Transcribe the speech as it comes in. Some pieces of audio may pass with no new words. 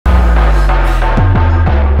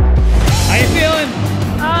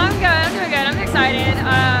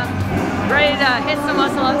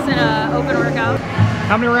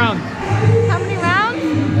How many rounds? How many rounds?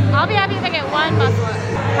 I'll be happy if I get 1 muscle up.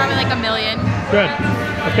 Probably like 1 million. Good.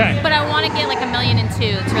 Okay. But I want to get like 1 million and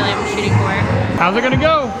 2. That's really what I'm shooting for. How's it gonna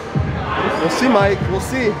go? We'll see, Mike. We'll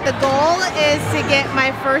see. The goal is to get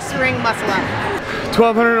my first ring muscle up.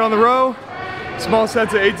 1,200 on the row. Small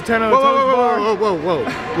sets of 8 to 10 on the toes bar. Whoa.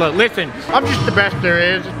 Look, listen, I'm just the best there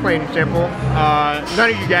is, it's plain and simple.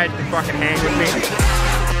 None of you guys can fucking hang with me.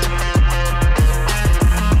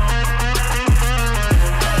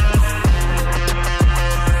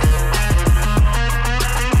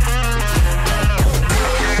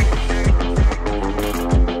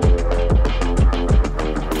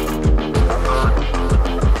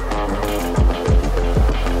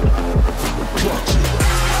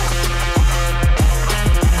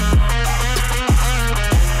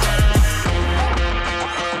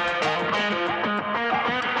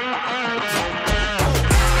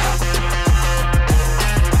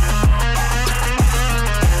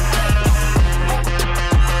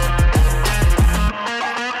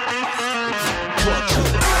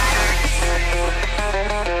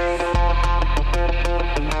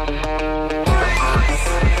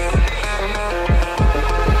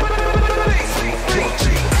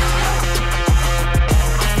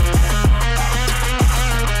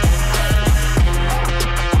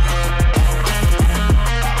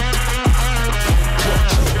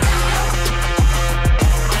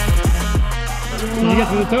 Did you get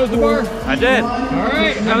to the toes bar? I did. All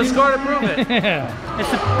right. I was scored to prove it. Yeah.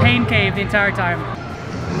 It's a pain cave the entire time.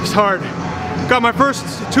 It's hard. Got my first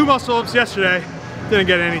 2 muscle ups yesterday. Didn't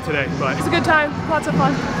get any today, but It's a good time. Lots of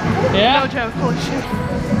fun. Yeah. No joke. Holy shit.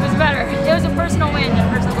 It was better. It was a personal win and a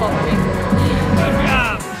personal goal for me.